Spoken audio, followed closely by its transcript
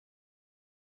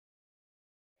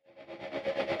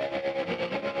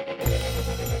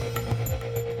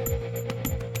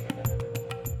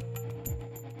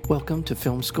Welcome to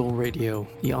Film School Radio,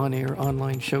 the on-air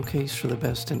online showcase for the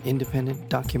best in independent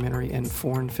documentary and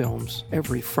foreign films,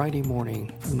 every Friday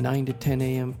morning from 9 to 10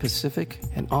 a.m. Pacific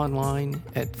and online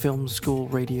at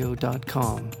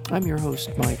filmschoolradio.com. I'm your host,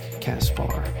 Mike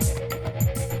Kaspar.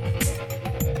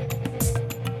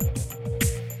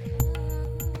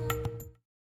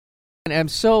 I'm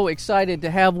so excited to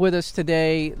have with us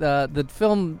today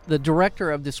the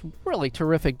director of this really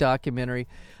terrific documentary,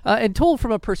 and told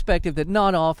from a perspective that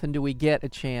not often do we get a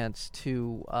chance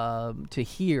to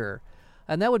hear,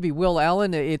 and that would be Will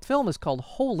Allen. Its film is called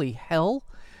Holy Hell.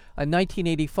 In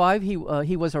 1985, he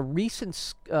was a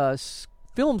recent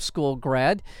film school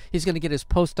grad. He's going to get his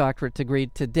postdoctorate degree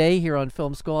today here on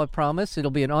Film School, I promise. It'll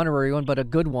be an honorary one, but a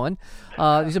good one.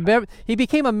 He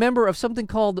became a member of something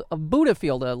called Buddha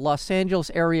Field, a Los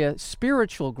Angeles area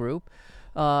spiritual group,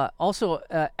 also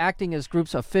acting as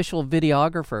group's official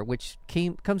videographer, which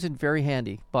comes in very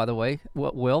handy, by the way.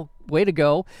 Will, way to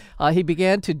go. He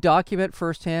began to document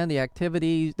firsthand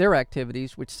their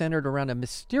activities, which centered around a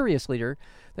mysterious leader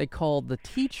they called the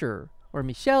Teacher, or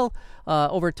Michel.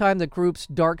 Over time, the group's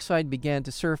dark side began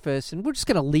to surface, and we're just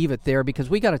going to leave it there because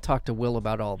we got to talk to Will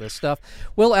about all this stuff.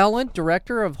 Will Allen,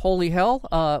 director of Holy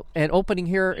Hell, and opening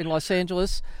here in Los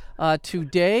Angeles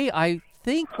today. I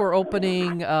think we're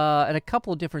opening at a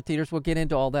couple of different theaters. We'll get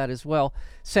into all that as well.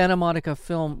 Santa Monica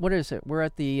Film. What is it? We're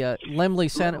at the Laemmle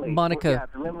Santa Monica.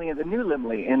 Yeah, the new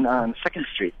Laemmle in 2nd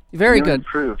Street. Very good.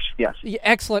 Improved. Yes.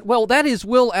 Excellent. Well, that is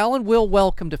Will Allen. Will,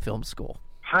 welcome to Film School.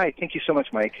 Hi. Thank you so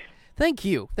much, Mike. Thank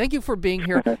you. Thank you for being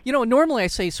here. Normally I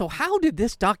say, so how did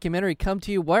this documentary come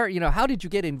to you? How did you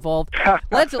get involved?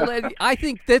 I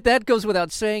think that goes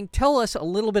without saying. Tell us a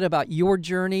little bit about your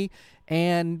journey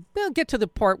and get to the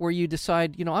part where you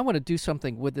decide, I want to do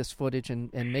something with this footage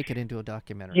and make it into a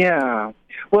documentary. Yeah.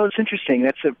 Well, it's interesting.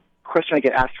 That's a question I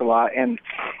get asked a lot, and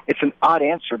it's an odd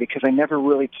answer because I never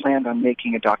really planned on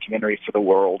making a documentary for the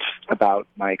world about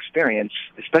my experience,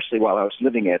 especially while I was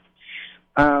living it.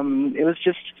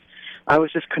 I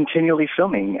was just continually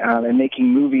filming and making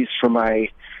movies for my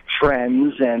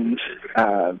friends and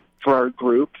for our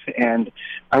group, and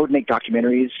I would make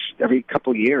documentaries every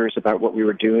couple of years about what we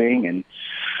were doing.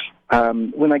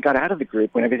 And when I got out of the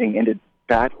group, when everything ended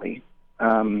badly,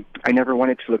 I never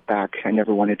wanted to look back. I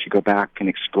never wanted to go back and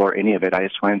explore any of it. I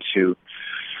just wanted to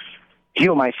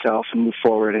heal myself and move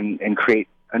forward and create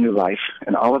a new life,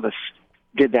 and all of us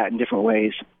did that in different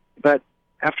ways. But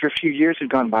after a few years had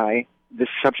gone by, this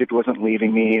subject wasn't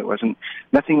leaving me.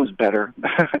 Nothing was better.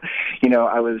 I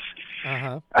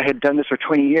had done this for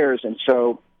 20 years, and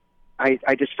so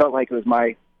I just felt like it was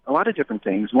a lot of different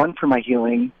things. One, for my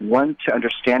healing, one, to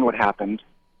understand what happened,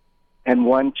 and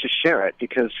one, to share it,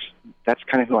 because that's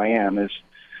kind of who I am as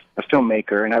a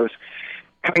filmmaker. And I was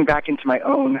coming back into my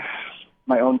own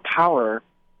power,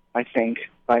 I think,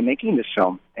 by making this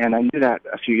film. And I knew that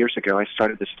a few years ago. I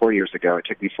started this 4 years ago. It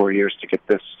took me 4 years to get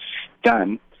this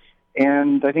done.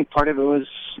 And I think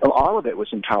all of it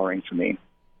was empowering for me.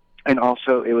 And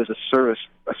also it was a service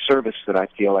that I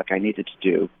feel like I needed to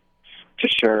do to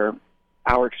share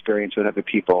our experience with other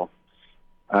people,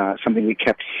 something we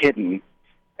kept hidden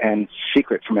and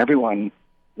secret from everyone,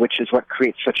 which is what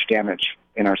creates such damage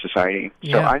in our society.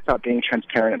 Yeah. So I thought being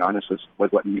transparent and honest was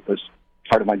what was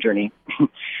part of my journey.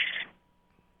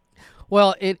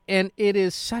 Well, it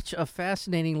is such a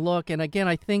fascinating look. And again,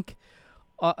 I think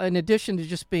in addition to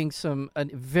just being a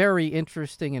very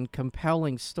interesting and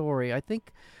compelling story, I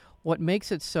think what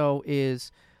makes it so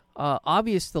is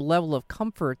obvious the level of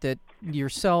comfort that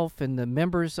yourself and the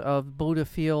members of Buddha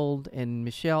Field and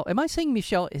Michel. Am I saying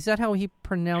Michel? Is that how he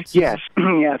pronounces Yes.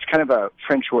 it? Yeah, it's kind of a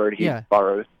French word he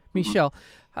borrowed. Michel.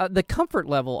 The comfort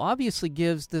level obviously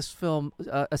gives this film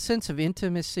a sense of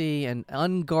intimacy and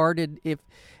unguarded.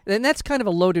 And that's kind of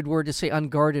a loaded word to say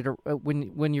unguarded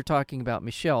when you're talking about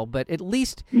Michel, but at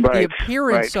least the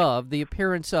appearance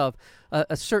of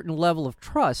a certain level of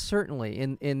trust, certainly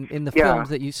in the films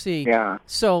that you see. Yeah.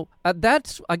 So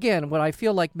that's again what I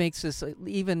feel like makes this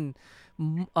even.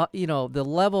 The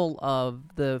level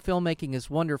of the filmmaking is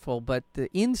wonderful, but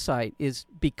the insight is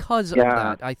because of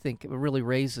that. I think it really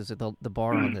raises the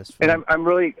bar on this film. And I'm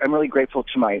really grateful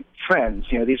to my friends.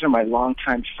 These are my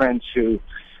longtime friends who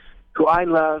I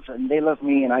love, and they love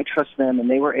me, and I trust them, and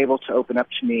they were able to open up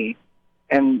to me,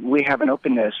 and we have an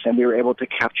openness, and we were able to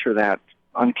capture that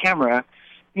on camera,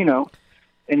 in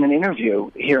an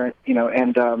interview here,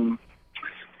 and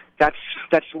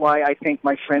that's why I think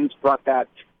my friends brought that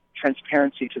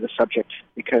transparency to the subject,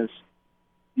 because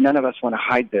none of us want to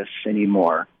hide this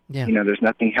anymore. Yeah. There's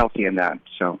nothing healthy in that.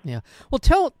 So yeah. Well,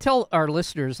 tell our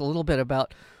listeners a little bit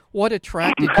about what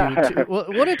attracted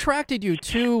you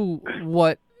to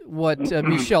what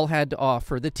Michel had to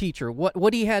offer, the teacher,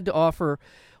 what he had to offer.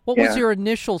 What was your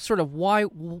initial sort of why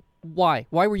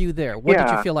were you there? What did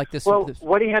you feel like this? Well,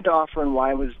 what he had to offer and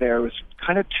why I was there was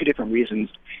kind of two different reasons.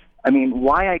 I mean,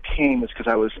 why I came was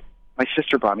because my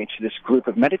sister brought me to this group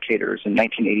of meditators in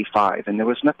 1985, and there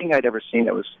was nothing I'd ever seen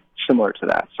that was similar to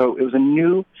that. So it was a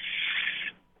new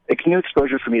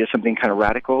exposure for me to something kind of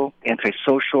radical,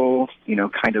 antisocial,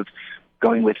 kind of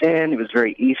going within. It was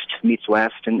very East meets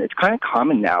West, and it's kind of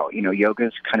common now.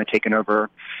 Yoga's kind of taken over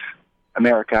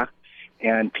America,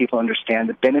 and people understand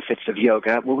the benefits of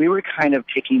yoga. Well, we were kind of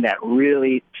taking that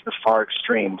really to the far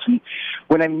extremes. And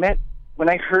when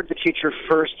I heard the teacher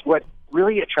first, what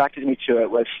really attracted me to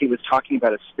it was he was talking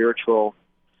about a spiritual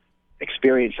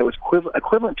experience that was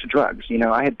equivalent to drugs.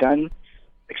 I had done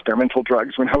experimental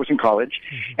drugs when I was in college,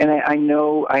 and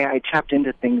I tapped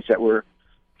into things that were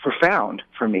profound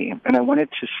for me, and I wanted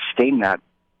to sustain that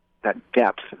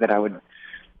depth that I would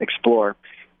explore.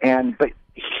 But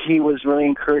he was really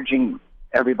encouraging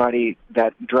everybody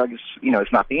that drugs,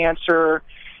 is not the answer.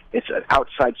 It's an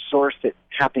outside source that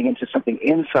tapping into something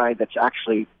inside that's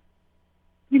actually,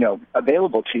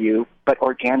 available to you, but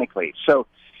organically. So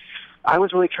I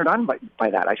was really turned on by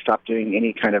that. I stopped doing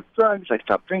any kind of drugs. I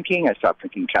stopped drinking. I stopped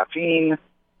drinking caffeine,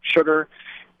 sugar,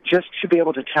 just to be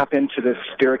able to tap into the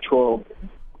spiritual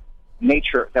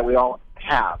nature that we all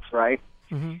have, right?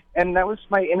 Mm-hmm. And that was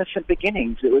my innocent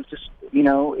beginnings. It was just,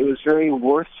 it was very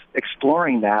worth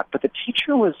exploring that. But the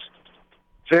teacher was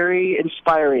very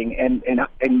inspiring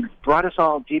and brought us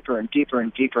all deeper and deeper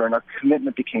and deeper, and our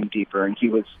commitment became deeper. And he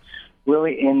was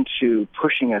really into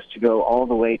pushing us to go all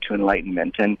the way to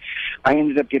enlightenment. And I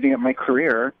ended up giving up my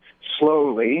career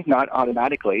slowly, not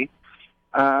automatically,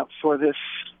 for this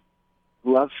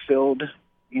love-filled,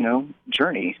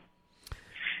 journey.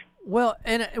 Well,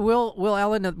 and Will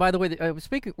Allen, by the way,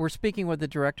 we're speaking with the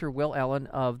director, Will Allen,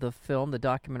 of the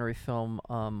documentary film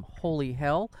Holy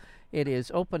Hell. It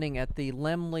is opening at the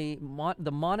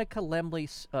Monica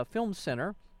Lemley Film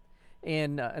Center,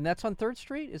 and that's on 3rd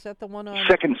Street. Is that the one on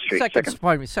 2nd Street?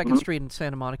 2nd Street in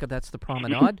Santa Monica. That's the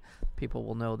Promenade. People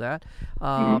will know that.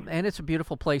 And it's a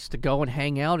beautiful place to go and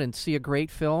hang out and see a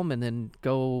great film, and then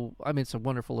go. I mean, it's a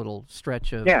wonderful little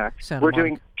stretch of Santa Monica. We're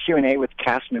doing Q&A with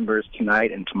cast members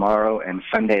tonight and tomorrow and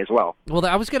Sunday as well. Well,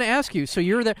 I was going to ask you. So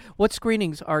you're there. What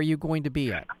screenings are you going to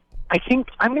be at? I think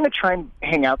I'm going to try and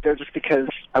hang out there just because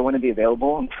I want to be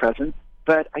available and present.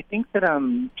 But I think that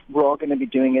we're all going to be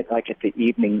doing it like at the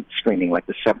evening screening, like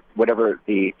whatever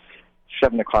the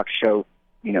 7 o'clock show,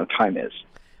 time is.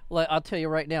 Well, I'll tell you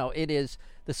right now, it is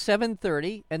the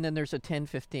 7:30, and then there's a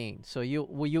 10:15. So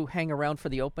will you hang around for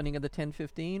the opening of the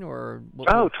 10:15, or?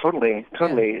 Totally. Yeah,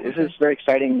 okay. This is very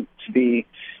exciting to be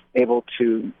able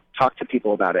to talk to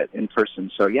people about it in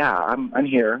person. So yeah, I'm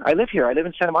here. I live here. I live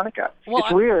in Santa Monica. Well,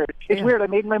 it's weird. It's weird. I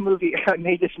made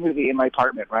this movie in my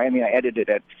apartment, right? I mean, I edited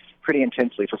it pretty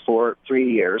intensely for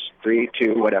 3 years, 3,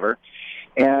 2, whatever.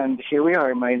 And here we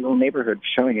are in my little neighborhood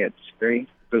showing it. It's very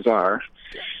bizarre.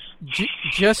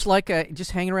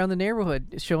 Just hanging around the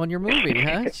neighborhood showing your movie,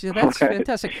 huh? That's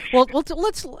fantastic. Well,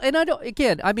 let's. And I don't.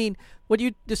 Again, I mean, what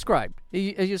you described.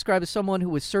 You described as someone who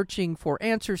was searching for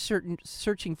answers,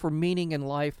 searching for meaning in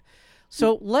life.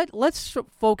 So let's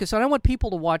focus on. I want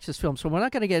people to watch this film. So we're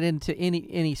not going to get into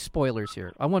any spoilers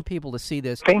here. I want people to see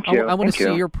this. Thank you. I want to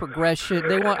see your progression.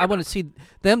 I want to see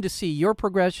them to see your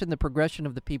progression, the progression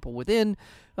of the people within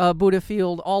Buddha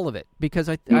Field, all of it, because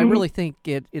I really think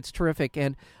it's terrific.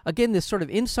 And again, this sort of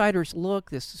insider's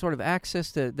look, this sort of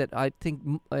access that I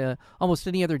think almost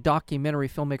any other documentary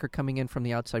filmmaker coming in from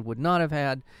the outside would not have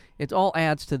had. It all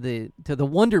adds to the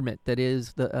wonderment that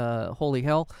is the Holy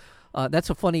Hell. That's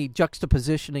a funny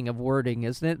juxtapositioning of wording,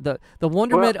 isn't it? The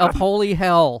wonderment of Holy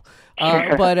Hell.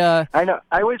 But I know.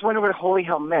 I always wondered what Holy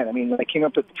Hell meant. I mean, when I came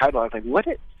up with the title, I was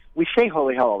like, we say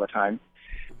Holy Hell all the time.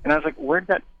 And I was like, where'd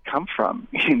that come from?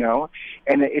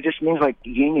 And it just means like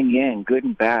yin and yang, good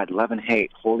and bad, love and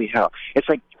hate, holy hell. It's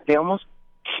like they almost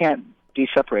can't be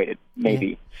separated,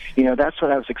 maybe. Yeah. That's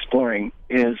what I was exploring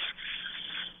is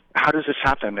how does this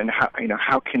happen? And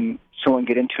how can someone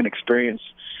get into an experience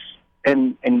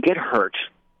and get hurt?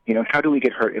 How do we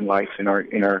get hurt in life, in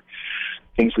our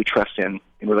things we trust in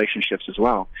relationships as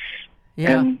well?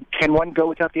 Yeah. And can one go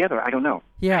without the other? I don't know.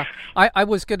 Yeah. I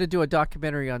was going to do a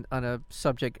documentary on a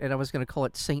subject, and I was going to call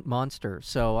it Saint Monster.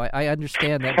 So I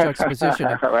understand that juxtaposition.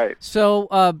 Right.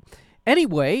 So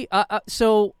anyway,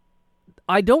 so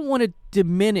I don't want to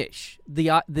diminish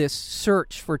this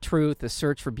search for truth, the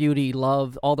search for beauty,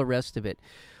 love, all the rest of it.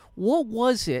 What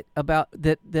was it about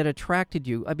that attracted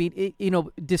you? I mean,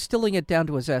 distilling it down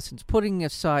to its essence, putting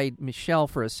aside Michel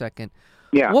for a second,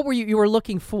 Yeah. What were you were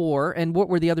looking for, and what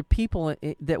were the other people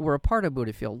that were a part of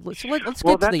Buddha Field? Let's get to the essence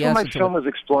Well, that's what my film was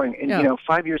exploring. And, Yeah.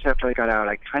 5 years after I got out,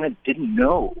 I kind of didn't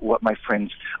know what my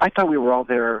friends... I thought we were all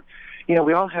there...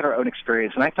 we all had our own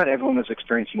experience, and I thought everyone was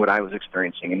experiencing what I was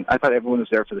experiencing, and I thought everyone was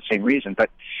there for the same reason. But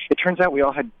it turns out we're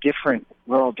all different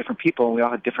people, and we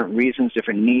all had different reasons,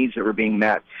 different needs that were being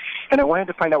met. And I wanted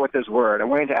to find out what those were. I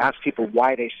wanted to ask people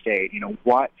why they stayed.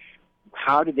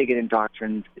 How did they get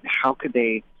indoctrined? How could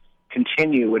they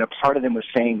continue when a part of them was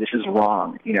saying this is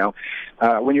wrong?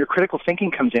 When your critical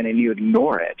thinking comes in and you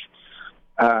ignore it,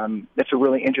 that's a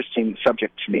really interesting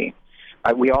subject to me.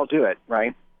 We all do it,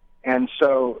 right? And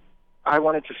so I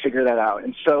wanted to figure that out.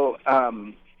 And so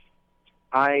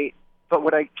but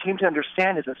what I came to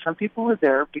understand is that some people were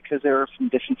there because they were from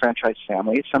disenfranchised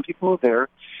families. Some people were there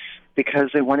because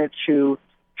they wanted to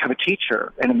have a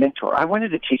teacher and a mentor. I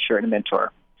wanted a teacher and a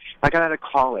mentor. I got out of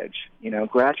college,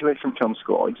 graduated from film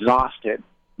school, exhausted,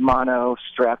 mono,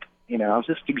 strep, I was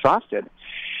just exhausted.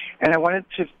 And I wanted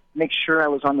to make sure I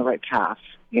was on the right path,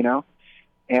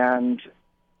 and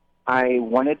I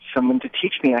wanted someone to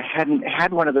teach me. I hadn't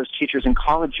had one of those teachers in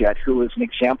college yet who was an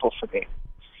example for me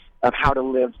of how to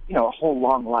live, a whole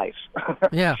long life.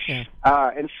 Yeah.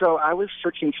 And so I was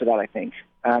searching for that, I think.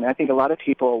 And I think a lot of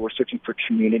people were searching for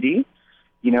community.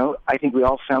 I think we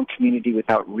all found community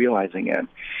without realizing it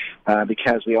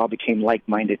because we all became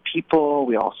like-minded people.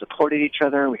 We all supported each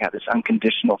other. We had this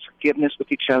unconditional forgiveness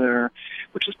with each other,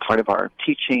 which is part of our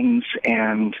teachings.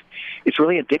 And it's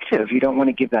really addictive. You don't want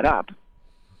to give that up,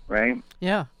 right?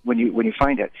 Yeah. When you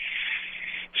find it.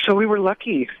 So we were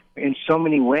lucky in so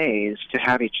many ways to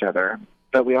have each other,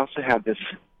 but we also had this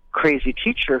crazy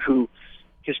teacher who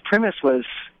his premise was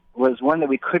one that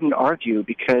we couldn't argue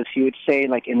because he would say,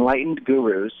 like, enlightened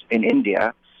gurus in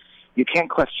India, you can't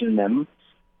question them.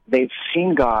 They've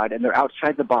seen God, and they're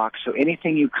outside the box, so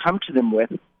anything you come to them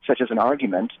with, such as an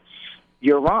argument,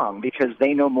 you're wrong because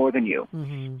they know more than you.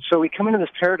 Mm-hmm. So we come into this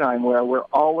paradigm where we're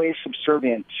always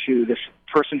subservient to this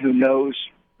person who knows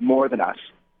more than us.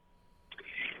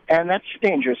 And that's a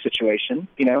dangerous situation.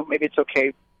 Maybe it's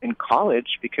okay in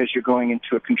college because you're going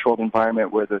into a controlled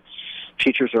environment where the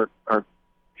teachers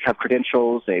have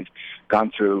credentials, they've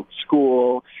gone through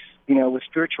school. With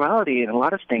spirituality and a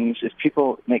lot of things, if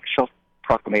people make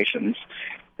self-proclamations,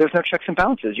 there's no checks and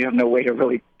balances. You have no way to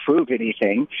really prove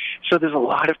anything. So there's a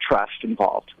lot of trust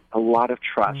involved, a lot of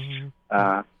trust.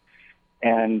 Mm-hmm.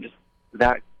 And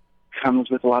that comes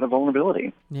with a lot of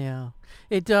vulnerability. Yeah,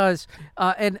 it does.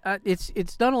 And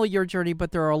it's not only your journey,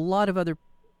 but there are a lot of other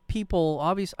people.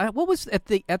 Obviously, what was at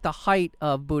the height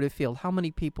of Buddha Field? How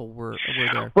many people were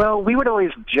there? Well, we would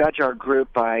always judge our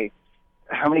group by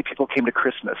how many people came to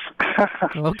Christmas.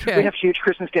 Okay. We have huge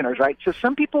Christmas dinners, right? So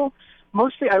some people,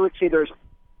 mostly I would say there's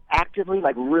actively,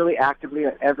 like really actively,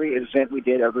 at every event we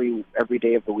did every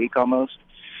day of the week almost,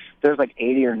 there's like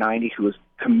 80 or 90 who was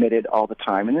committed all the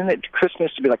time. And then at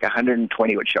Christmas, to be like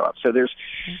 120 would show up. So there'd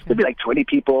be like 20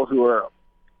 people who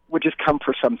would just come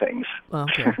for some things.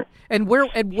 Okay. And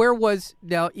where was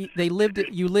now they lived?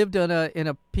 You lived on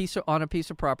a piece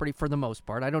of property for the most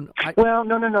part. Well,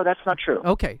 no, that's not true.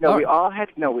 Okay. No, we all had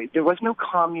there was no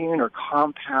commune or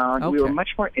compound. Okay. We were much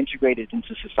more integrated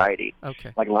into society.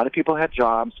 Okay. Like a lot of people had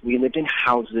jobs. We lived in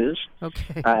houses.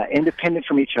 Okay. Independent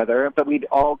from each other, but we'd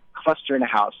all cluster in a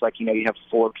house. Like you have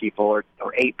 4 people or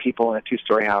 8 people in a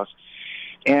 2-story house,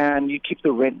 and you keep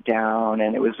the rent down.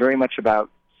 And it was very much about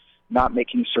not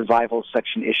making survival such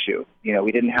an issue.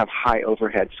 We didn't have high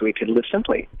overhead, so we could live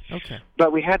simply. Okay.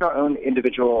 But we had our own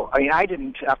individual... I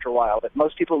didn't after a while, but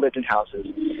most people lived in houses.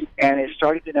 And it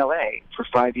started in L.A. for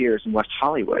 5 years in West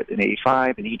Hollywood in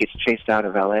 85, and he gets chased out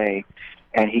of L.A.,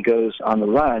 and he goes on the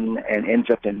run and ends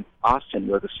up in Austin,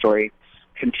 where the story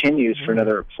continues for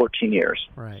another 14 years.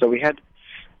 Right. So we had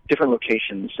different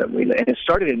locations, and it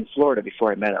started in Florida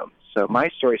before I met him. So my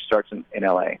story starts in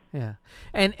L.A. Yeah,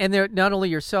 and there not only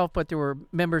yourself, but there were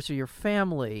members of your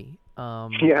family.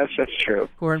 Yes, that's true.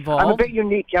 Who were involved. I'm a bit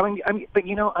unique.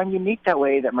 I'm unique that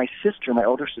way that my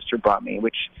older sister, brought me,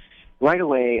 which right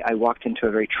away I walked into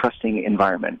a very trusting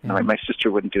environment. Yeah. Right? My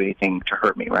sister wouldn't do anything to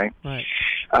hurt me, right? Right.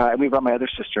 And we brought my other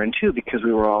sister in too because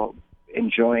we were all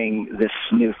enjoying this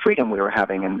new freedom we were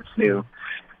having and this new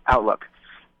outlook.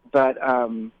 But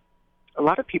a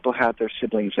lot of people had their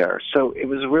siblings there. So it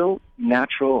was a real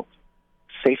natural,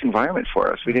 safe environment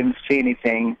for us. We didn't see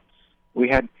anything. We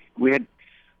had.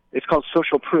 It's called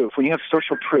social proof. When you have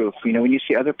social proof, when you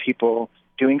see other people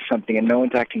doing something and no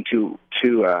one's acting too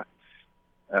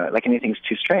like anything's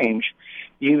too strange,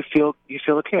 you feel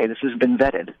okay. This has been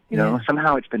vetted. Yeah.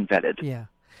 Somehow it's been vetted. Yeah.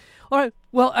 All right.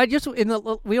 Well,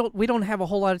 we don't have a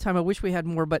whole lot of time. I wish we had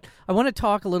more, but I want to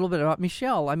talk a little bit about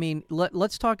Michel. I mean,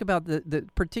 let's talk about the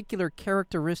particular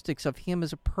characteristics of him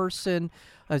as a person,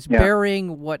 as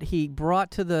bearing what he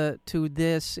brought to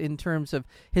this in terms of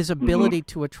his ability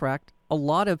to attract a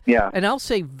lot of, and I'll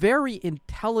say very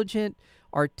intelligent,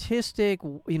 artistic,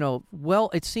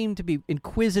 it seemed to be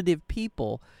inquisitive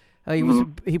people.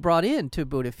 He brought into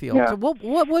Buddha-Field. Yeah. So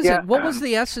what was it? What was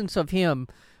the essence of him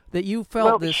that you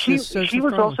felt he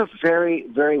was also very,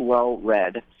 very well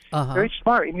read, very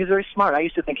smart. He was very smart. I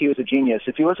used to think he was a genius.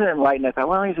 If he wasn't enlightened, I thought,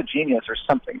 well, he's a genius or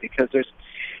something, because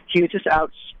he was just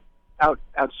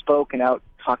outspoken,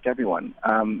 out-talked everyone.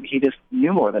 He just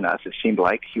knew more than us, it seemed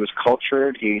like. He was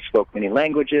cultured. He spoke many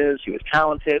languages. He was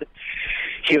talented.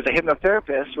 He was a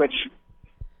hypnotherapist, which,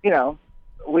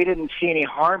 we didn't see any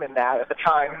harm in that at the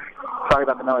time. Sorry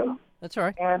about the noise. That's all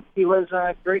right. And he was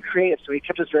very creative, so he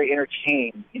kept us very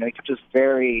entertained. He kept us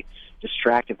very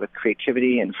distracted with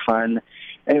creativity and fun,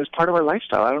 and it was part of our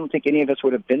lifestyle. I don't think any of us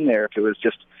would have been there if it was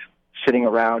just sitting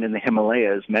around in the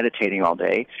Himalayas meditating all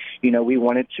day. We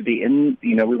wanted to be in.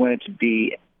 We wanted to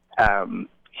be.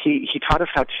 He taught us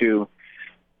how to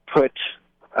put.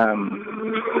 I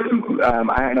don't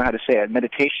know how to say it.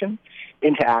 Meditation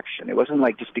into action. It wasn't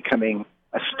like just becoming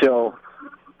a still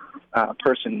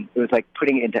person. It was like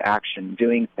putting it into action,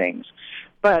 doing things.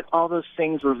 But all those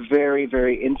things were very,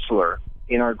 very insular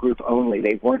in our group only.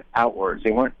 They weren't outwards.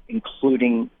 They weren't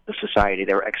including the society.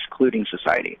 They were excluding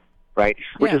society, right?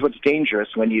 Which is what's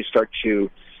dangerous when you start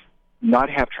to not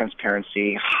have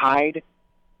transparency, hide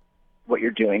what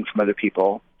you're doing from other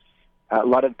people. A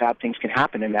lot of bad things can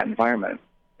happen in that environment,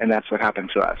 and that's what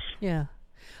happened to us. Yeah.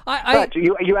 But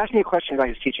you asked me a question about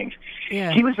his teachings.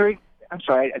 Yeah. He was very... I'm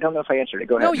sorry, I don't know if I answered it.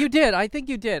 Go ahead. No, you did. I think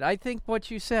you did. I think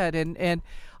what you said, and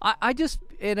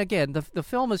again, the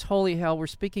film is Holy Hell. We're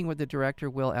speaking with the director,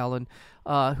 Will Allen,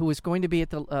 who is going to be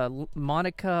at the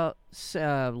Monica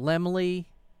Laemmle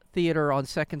Theater on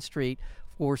 2nd Street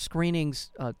for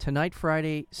screenings tonight,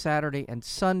 Friday, Saturday, and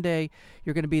Sunday.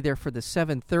 You're going to be there for the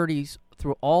 7:30s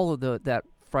through all of that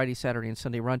Friday, Saturday, and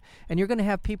Sunday run, and you're going to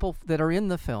have people that are in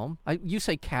the film. You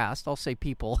say cast, I'll say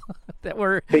people that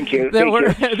were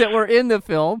that were in the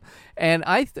film, and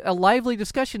a lively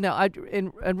discussion. Now,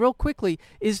 and real quickly,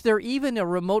 is there even a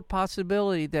remote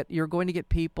possibility that you're going to get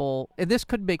people? And this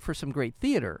could make for some great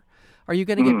theater. Are you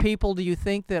going to get people, do you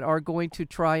think, that are going to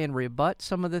try and rebut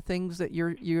some of the things that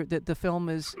that the film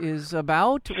is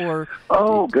about? Or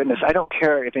goodness, I don't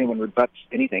care if anyone rebuts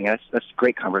anything. That's a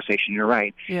great conversation. You're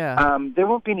right. Yeah. There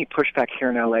won't be any pushback here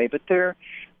in LA, but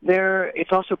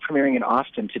it's also premiering in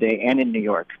Austin today and in New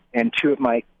York. And two of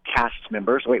my cast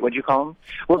members, wait, what'd you call them?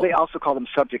 Well, they also call them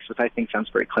subjects, which I think sounds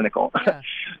very clinical. Yeah.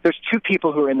 There's two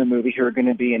people who are in the movie who are going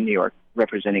to be in New York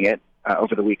representing it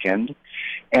over the weekend.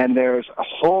 And there's a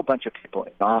whole bunch of people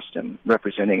in Austin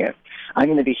representing it. I'm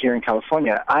going to be here in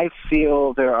California. I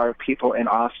feel there are people in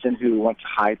Austin who want to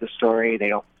hide the story. They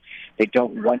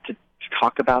don't want to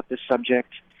talk about this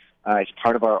subject. It's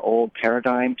part of our old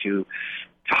paradigm to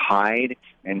hide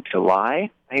and to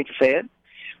lie. I hate to say it.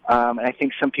 And I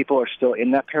think some people are still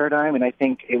in that paradigm, and I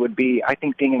think being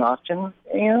in Austin,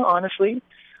 honestly,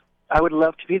 I would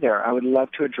love to be there. I would love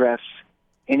to address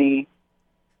anyone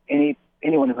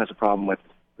who has a problem with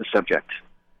the subject.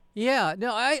 Yeah,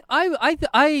 no, I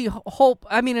hope,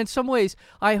 in some ways,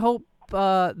 I hope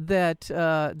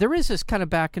that there is this kind of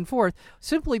back and forth,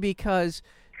 simply because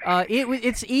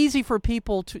it's easy for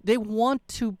people they want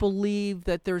to believe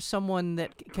that there's someone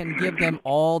that can give them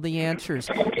all the answers.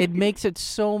 It makes it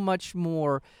so much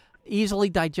more easily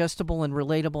digestible and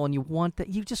relatable, and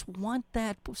you just want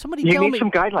that. Somebody tell me. You need some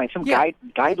guidelines,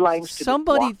 guidelines.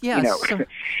 Somebody,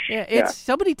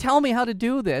 somebody tell me how to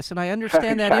do this, and I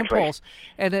understand that impulse,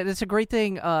 and it's a great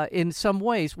thing. In some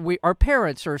ways, our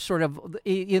parents are sort of,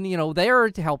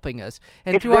 they're helping us,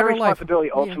 and it's their responsibility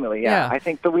ultimately. Yeah, I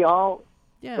think, but we all.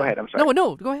 Yeah. Go ahead. I'm sorry.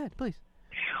 No, go ahead, please.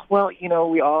 Well,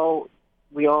 we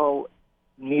all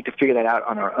need to figure that out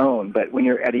on our own. But when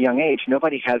you're at a young age,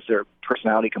 nobody has their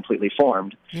personality completely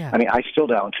formed. Yeah. I still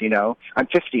don't. I'm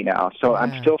 50 now, so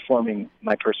I'm still forming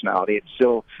my personality. It's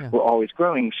still we're always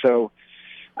growing. So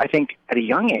I think at a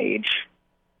young age,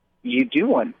 you do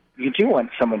want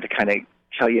someone to kind of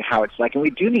tell you how it's like, and we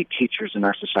do need teachers in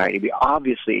our society. We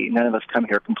obviously, none of us come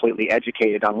here completely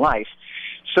educated on life.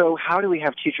 So how do we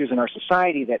have teachers in our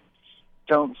society that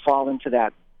don't fall into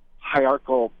that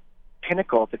hierarchical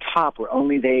pinnacle at the top where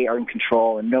only they are in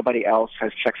control and nobody else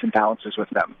has checks and balances with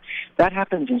them? That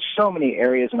happens in so many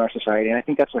areas in our society, and I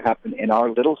think that's what happened in our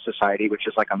little society, which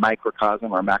is like a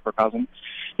microcosm or a macrocosm,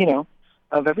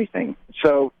 of everything.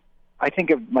 So I like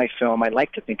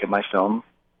to think of my film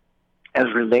as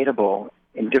relatable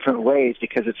in different ways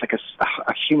because it's like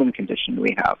a human condition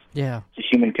we have. Yeah. It's a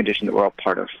human condition that we're all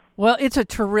part of. Well, it's a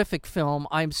terrific film.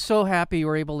 I'm so happy you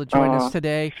were able to join us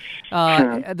today.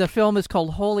 Sure. The film is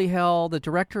called Holy Hell. The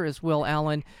director is Will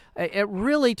Allen.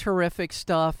 Really terrific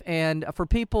stuff. And for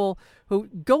people who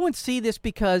go and see this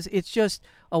because it's just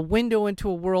a window into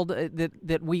a world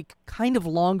that we kind of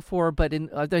long for, but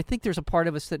I think there's a part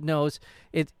of us that knows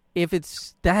it. If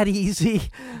it's that easy,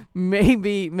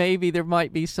 maybe there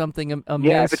might be something amiss.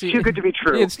 Yeah, if it's too good to be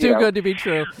true. It's too good to be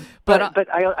true. But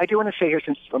I do want to say here,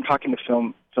 since I'm talking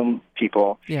to film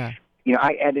people, yeah,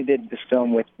 I edited this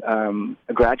film with a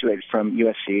graduate from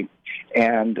USC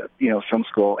and film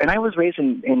school, and I was raised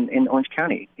in Orange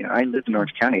County. I lived in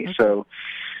Orange County, okay. So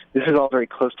this is all very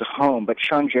close to home. But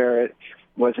Sean Jarrett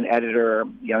was an editor,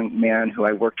 young man who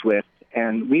I worked with,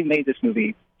 and we made this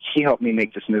movie. He helped me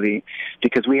make this movie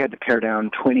because we had to pare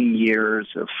down 20 years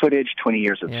of footage, 20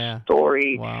 years of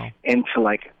story into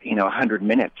 100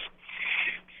 minutes.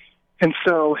 And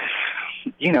so,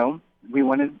 I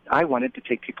wanted to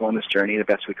take people on this journey the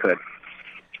best we could.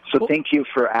 So thank you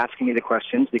for asking me the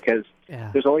questions because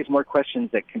there's always more questions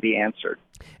that can be answered.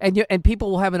 And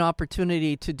people will have an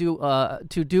opportunity to do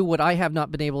what I have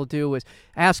not been able to do is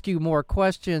ask you more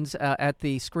questions at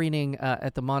the screening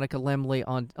at the Monica Lemley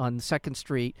on 2nd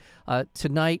Street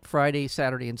tonight, Friday,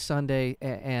 Saturday, and Sunday,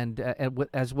 and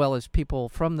as well as people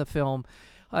from the film.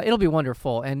 It'll be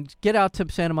wonderful. And get out to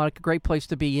Santa Monica, great place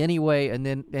to be anyway, and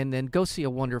then go see a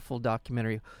wonderful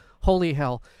documentary, Holy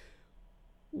Hell.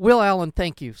 Will Allen,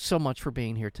 thank you so much for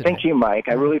being here today. Thank you, Mike.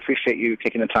 I really appreciate you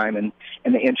taking the time and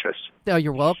the interest. Oh,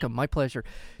 you're welcome. My pleasure.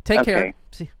 Take care.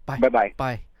 See, bye. Bye-bye.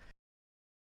 Bye.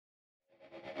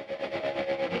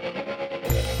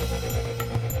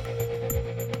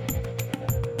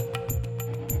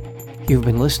 You've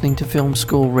been listening to Film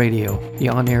School Radio, the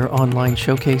on-air online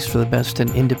showcase for the best in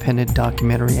independent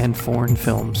documentary and foreign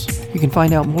films. You can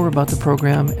find out more about the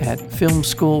program at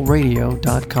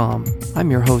filmschoolradio.com.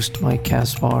 I'm your host, Mike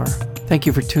Kaspar. Thank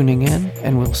you for tuning in,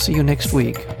 and we'll see you next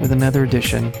week with another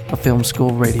edition of Film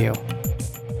School Radio.